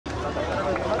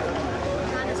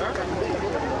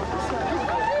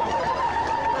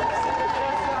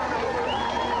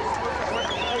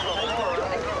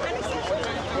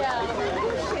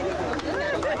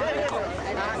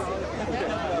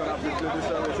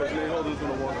Especially holders in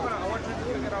the water. I want you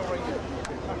to get out right here.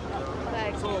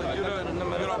 So you're in the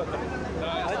middle.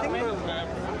 I think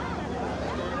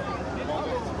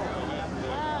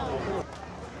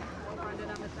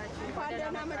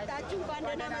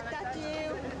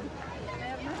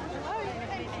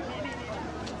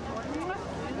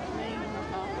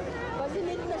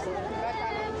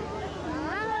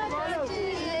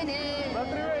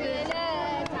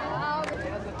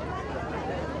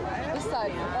this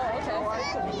side. Oh,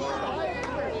 okay.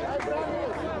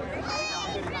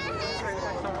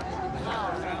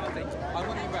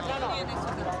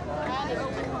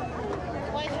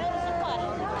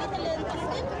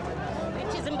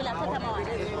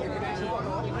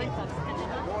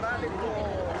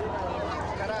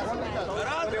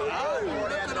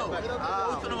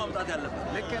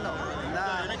 ልክ ነው እና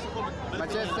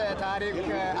መቼስ ታሪክ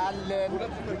አለን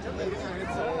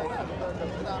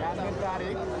ያንን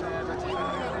ታሪክ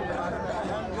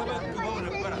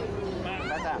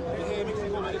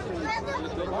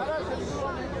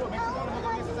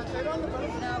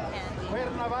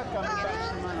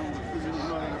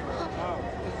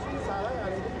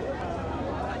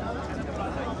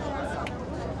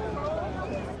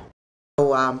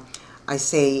So I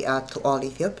say to all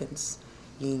Ethiopians,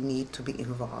 you need to be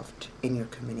involved in your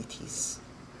communities.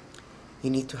 You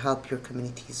need to help your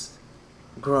communities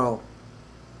grow.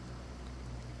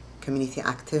 Community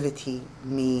activity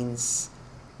means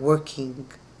working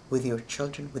with your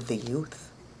children, with the youth,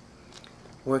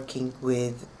 working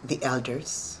with the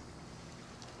elders,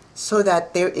 so that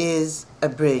there is a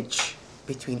bridge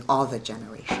between all the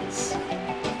generations.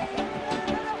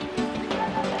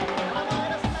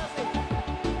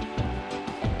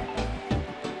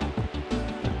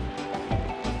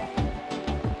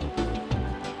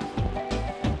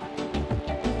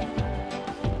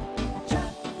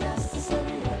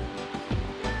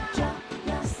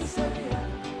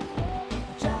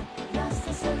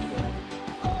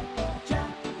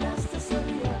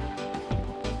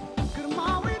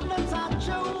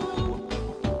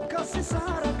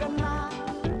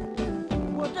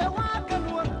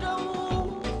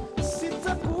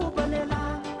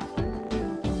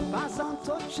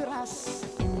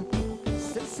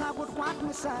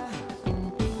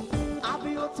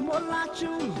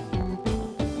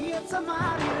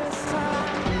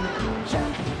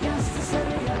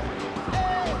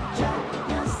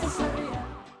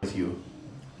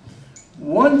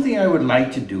 One thing I would like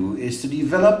to do is to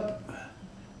develop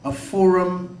a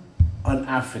forum on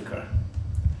Africa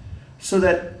so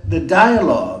that the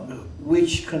dialogue,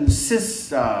 which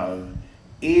consists of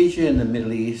Asia and the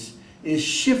Middle East, is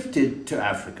shifted to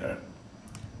Africa.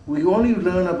 We only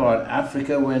learn about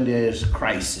Africa when there's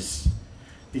crisis.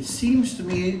 It seems to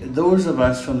me those of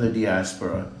us from the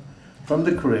diaspora, from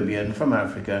the Caribbean, from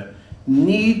Africa,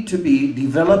 need to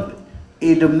develop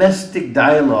a domestic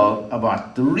dialogue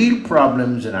about the real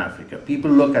problems in Africa. People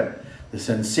look at the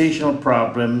sensational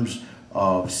problems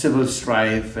of civil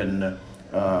strife and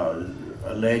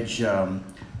alleged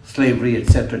slavery,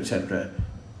 etc., etc.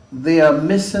 They are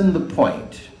missing the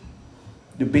point.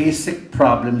 The basic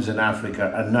problems in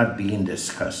Africa are not being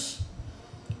discussed.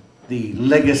 The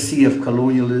legacy of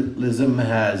colonialism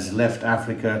has left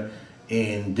Africa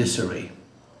in disarray.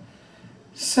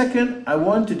 Second, I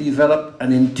want to develop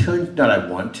an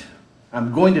I'm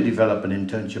going to develop an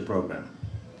internship program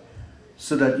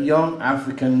so that young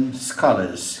African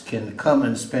scholars can come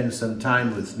and spend some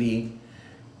time with me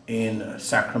in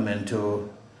Sacramento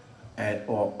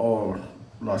or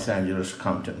Los Angeles,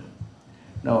 Compton.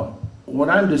 Now, what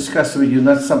I'm discussing with you is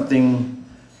not something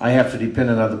I have to depend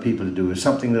on other people to do. It's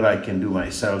something that I can do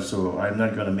myself, so I'm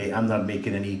not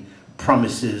making any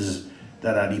promises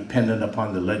that are dependent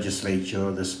upon the legislature,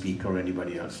 or the speaker, or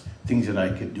anybody else. Things that I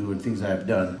could do and things I have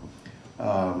done.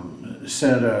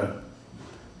 Senator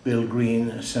Bill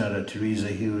Green, Senator Teresa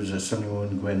Hughes,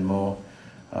 Assemblywoman Gwen Moore,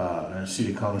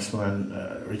 City Councilman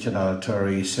Richard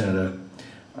Alatorre, Senator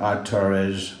Art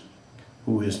Torres,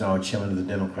 who is now chairman of the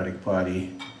Democratic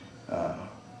Party,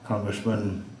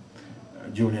 Congressman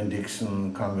Julian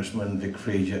Dixon, Congressman Vic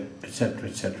Frazier, etc.,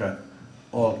 etc.,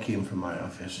 all came from my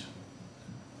office.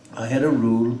 I had a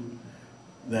rule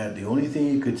that the only thing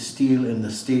you could steal in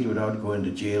the state without going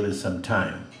to jail is some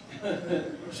time.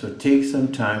 So take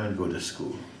some time and go to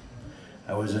school.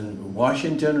 I was in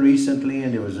Washington recently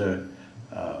and there was a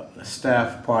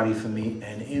staff party for me,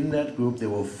 and in that group there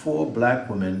were 4 black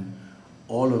women,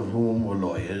 all of whom were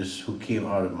lawyers, who came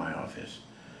out of my office.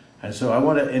 And so I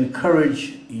want to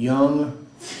encourage young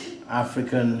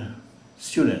African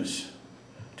students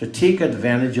to take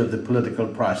advantage of the political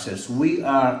process. We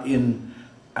are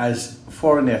as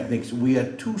foreign ethnics, we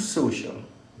are too social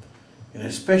and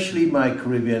especially my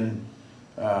Caribbean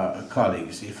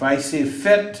colleagues. If I say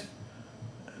FET,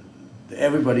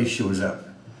 everybody shows up.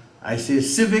 I say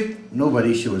civic,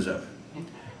 nobody shows up.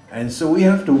 And so we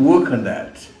have to work on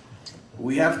that.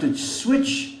 We have to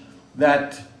switch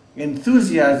that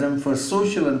enthusiasm for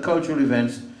social and cultural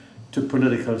events to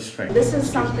political strength. This is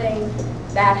something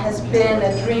that has been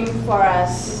a dream for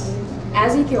us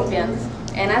as Ethiopians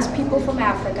and as people from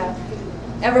Africa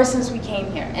ever since we came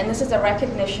here. And this is a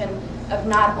recognition of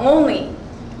not only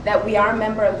that we are a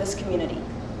member of this community,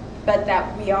 but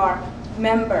that we are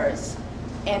members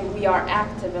and we are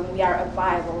active and we are a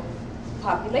viable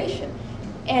population.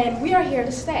 And we are here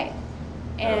to stay.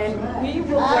 And we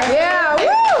will work. Yeah,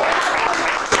 woo!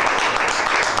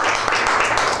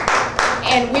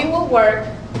 And we will work,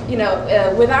 you know,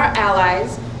 with our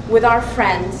allies, with our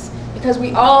friends, because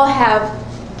we all have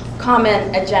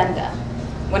common agenda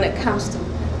when it comes to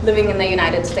living in the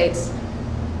United States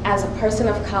as a person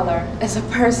of color, as a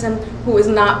person who is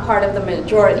not part of the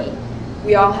majority.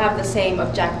 We all have the same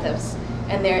objectives,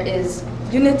 and there is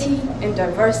unity in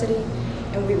diversity,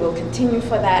 and we will continue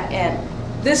for that. And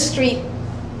this street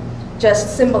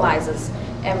just symbolizes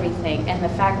everything, and the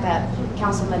fact that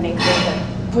Councilman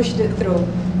Naked pushed it through,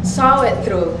 saw it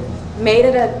through, made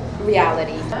it a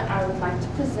reality. I would like to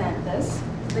present this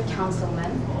to the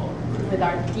councilman with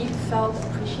our deep felt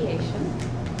appreciation.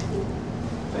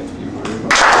 Thank you very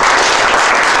much.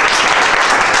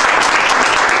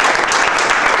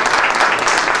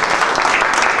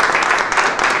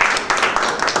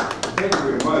 Thank you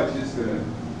very much. It's going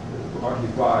to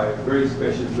occupy a very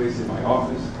special place in my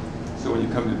office. So when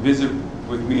you come to visit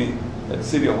with me at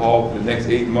City Hall for the next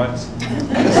 8 months,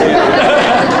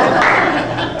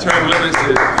 term limits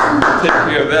to take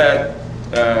care of that.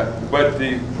 But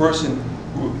the person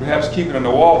who would perhaps keep it on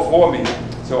the wall for me,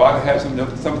 so I have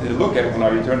something to look at when I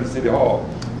return to City Hall.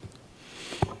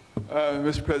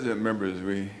 Mr. President, members,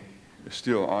 we are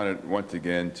still honored once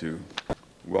again to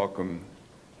welcome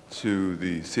to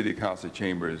the City Council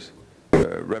chambers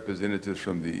representatives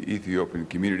from the Ethiopian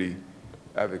Community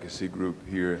Advocacy Group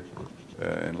here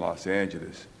in Los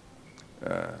Angeles.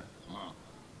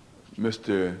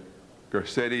 Mr.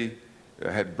 Garcetti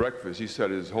had breakfast. He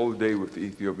started his whole day with the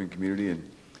Ethiopian community, and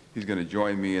he's going to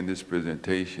join me in this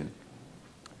presentation.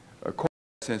 According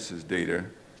to census data,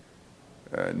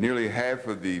 nearly half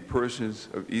of the persons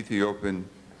of Ethiopian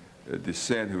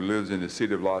descent who lives in the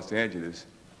city of Los Angeles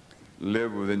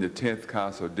live within the 10th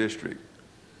Council District.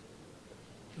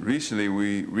 Recently,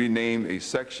 we renamed a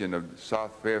section of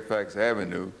South Fairfax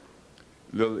Avenue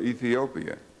Little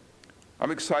Ethiopia.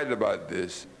 I'm excited about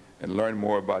this and learn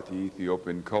more about the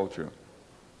Ethiopian culture.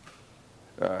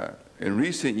 In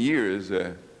recent years,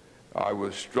 I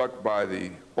was struck by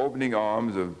the opening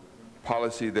arms of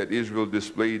policy that Israel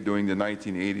displayed during the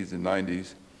 1980s and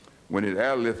 90s when it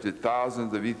airlifted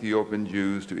thousands of Ethiopian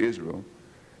Jews to Israel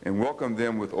and welcomed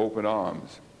them with open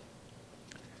arms.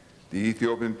 The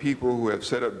Ethiopian people who have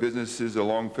set up businesses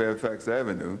along Fairfax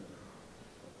Avenue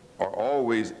are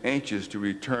always anxious to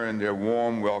return their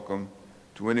warm welcome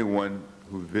to anyone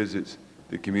who visits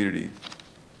the community.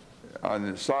 On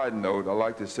a side note, I'd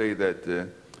like to say that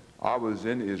I was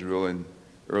in Israel in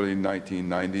early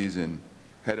 1990s and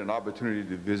had an opportunity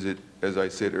to visit, as I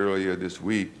said earlier this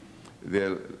week,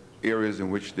 the areas in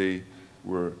which they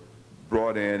were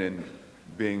brought in and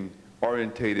being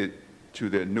orientated to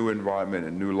their new environment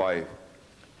and new life.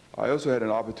 I also had an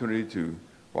opportunity to,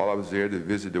 while I was there, to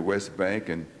visit the West Bank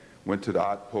and went to the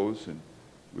outpost, and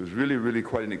it was really, really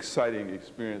quite an exciting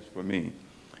experience for me.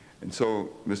 And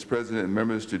so, Mr. President and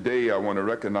members, today I want to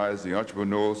recognize the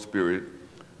entrepreneurial spirit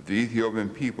of the Ethiopian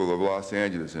people of Los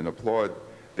Angeles and applaud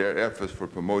their efforts for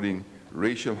promoting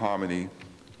racial harmony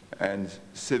and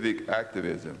civic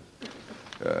activism.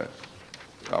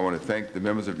 I want to thank the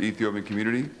members of the Ethiopian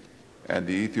community and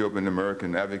the Ethiopian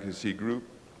American Advocacy Group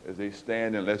as they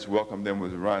stand, and let's welcome them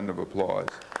with a round of applause.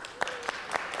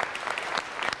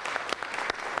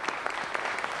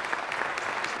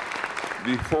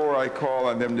 Before I call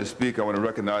on them to speak, I want to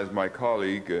recognize my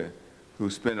colleague who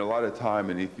spent a lot of time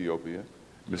in Ethiopia,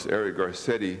 Ms. Eric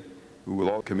Garcetti, who will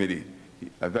all committee.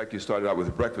 In fact, you started out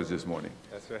with breakfast this morning.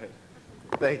 That's right.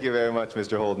 Thank you very much,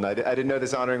 Mr. Holden. I didn't know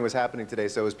this honoring was happening today,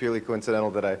 so it was purely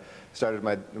coincidental that I started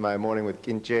my morning with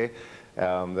kinche,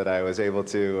 that I was able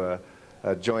to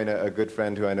join a good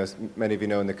friend who I know many of you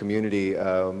know in the community,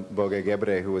 Boge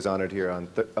Gebre, who was honored here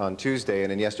on Tuesday.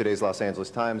 And in yesterday's Los Angeles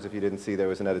Times, if you didn't see, there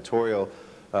was an editorial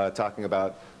talking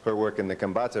about her work in the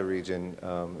Kambata region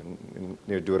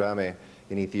near Durame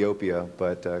in Ethiopia.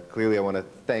 But clearly I want to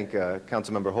thank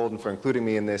Councilmember Holden for including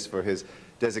me in this, for his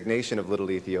designation of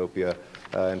Little Ethiopia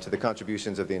and to the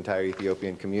contributions of the entire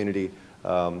Ethiopian community.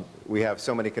 We have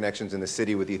so many connections in the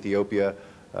city with Ethiopia.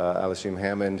 Alashim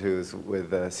Hammond, who's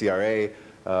with CRA,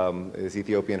 is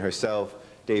Ethiopian herself.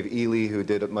 Dave Ely, who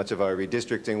did much of our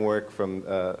redistricting work from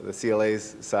the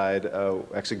CLA's side,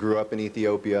 actually grew up in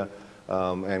Ethiopia.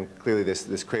 And clearly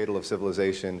this cradle of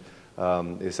civilization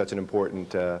is such an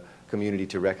important community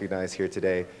to recognize here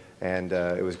today. And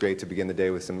it was great to begin the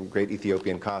day with some great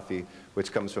Ethiopian coffee,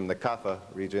 which comes from the Kaffa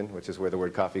region, which is where the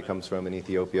word coffee comes from in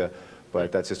Ethiopia.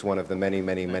 But that's just one of the many,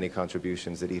 many, many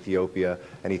contributions that Ethiopia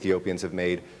and Ethiopians have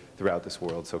made throughout this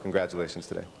world. So congratulations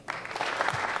today.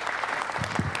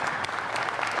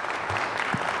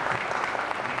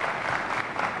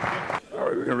 All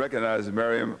right, we're going to recognize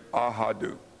Mariam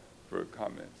Ahadu for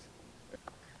comments.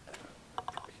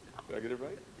 Did I get it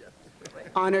right?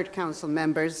 Honored council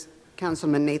members,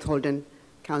 Councilman Nate Holden,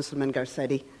 Councilman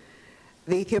Garcetti,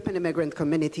 the Ethiopian immigrant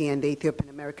community and the Ethiopian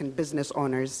American business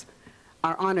owners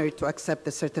are honored to accept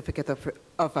the certificate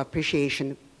of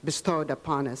appreciation bestowed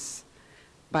upon us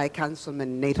by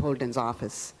Councilman Nate Holden's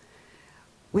office.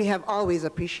 We have always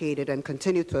appreciated and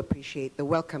continue to appreciate the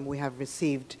welcome we have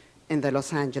received in the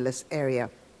Los Angeles area.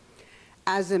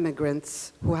 As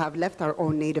immigrants who have left our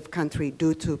own native country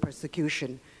due to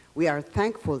persecution, we are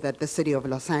thankful that the city of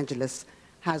Los Angeles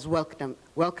has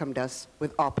welcomed us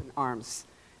with open arms.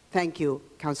 Thank you,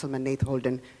 Councilman Nate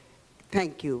Holden.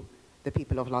 Thank you, the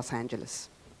people of Los Angeles.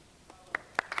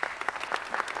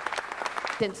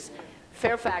 Since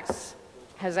Fairfax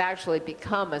has actually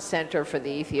become a center for the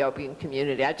Ethiopian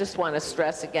community, I just want to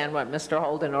stress again what Mr.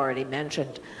 Holden already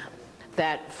mentioned,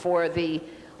 that for the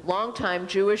longtime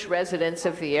Jewish residents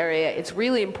of the area, it's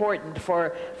really important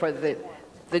for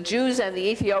the Jews and the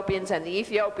Ethiopian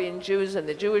Jews and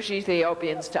the Jewish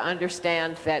Ethiopians to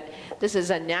understand that this is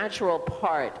a natural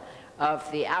part of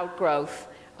the outgrowth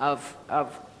of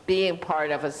being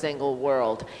part of a single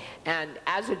world. And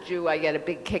as a Jew, I get a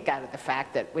big kick out of the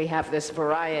fact that we have this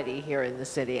variety here in the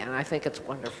city, and I think it's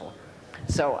wonderful.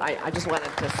 So I just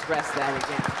wanted to stress that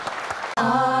again.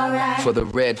 For the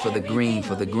red, for the green,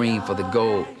 for the green, for the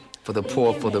gold, for the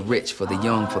poor, for the rich, for the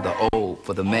young, for the old,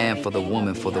 for the man, for the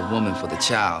woman, for the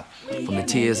child, from the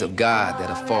tears of God that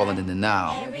have fallen in the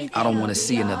Nile. I don't want to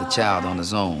see another child on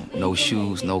his own. No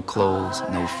shoes, no clothes,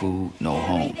 no food, no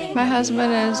home. My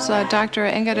husband is Dr.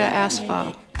 Makadella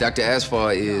A.Tadasse. Dr.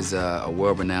 Asfar is a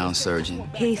world-renowned surgeon.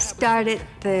 He started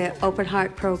the Open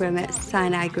Heart program at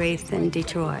Sinai Grace in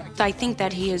Detroit. I think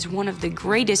that he is one of the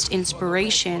greatest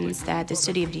inspirations that the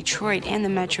city of Detroit and the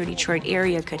Metro Detroit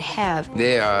area could have.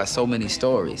 There are so many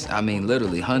stories, I mean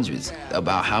literally hundreds,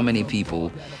 about how many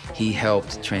people he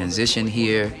helped transition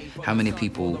here, how many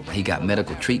people he got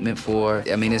medical treatment for.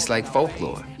 I mean, it's like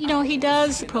folklore. You know, he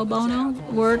does pro bono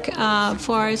work as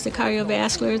far as the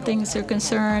cardiovascular things are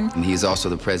concerned. And he's also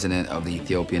the president of the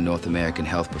Ethiopian North American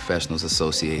Health Professionals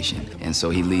Association, and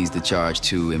so he leads the charge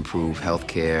to improve health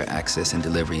care access and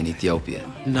delivery in Ethiopia.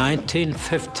 In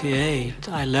 1958,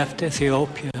 I left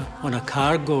Ethiopia on a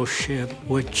cargo ship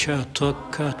which took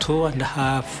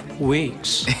 2.5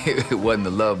 weeks. It wasn't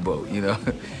a love boat, you know.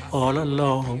 All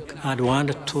along, I'd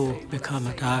wanted to become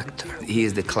a doctor. He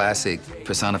is the classic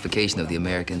personification of the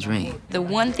American dream. The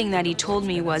one thing that he told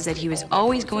me was that he was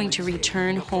always going to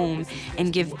return home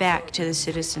and give back to the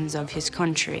citizens of his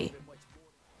country.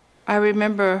 I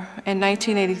remember in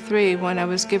 1983 when I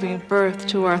was giving birth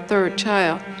to our third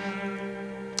child,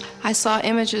 I saw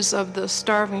images of the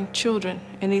starving children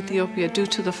in Ethiopia due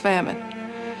to the famine.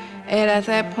 And at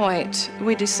that point,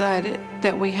 we decided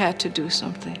that we had to do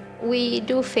something. We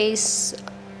do face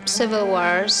civil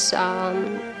wars,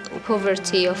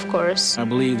 poverty, of course. I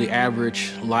believe the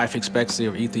average life expectancy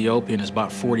of Ethiopian is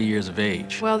about 40 years of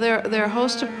age. Well, there are a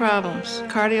host of problems: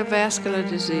 cardiovascular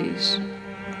disease,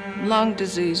 lung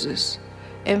diseases,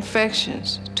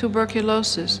 infections,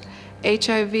 tuberculosis,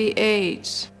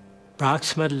 HIV/AIDS.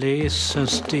 Approximately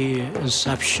since the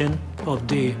inception of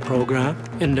the program,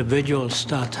 individuals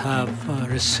that have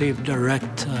received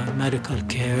direct medical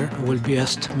care will be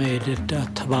estimated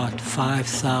at about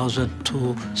 5,000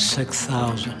 to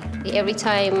 6,000. Every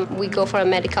time we go for a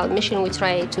medical mission, we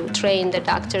try to train the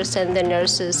doctors and the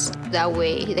nurses. That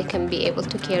way they can be able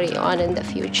to carry on in the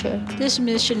future. This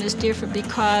mission is different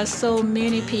because so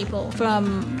many people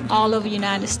from all over the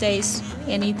United States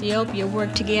and Ethiopia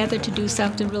work together to do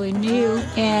something really new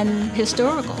and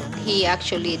historical. He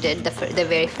actually did the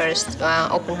very first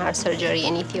open heart surgery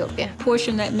in Ethiopia. A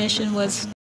portion of that mission was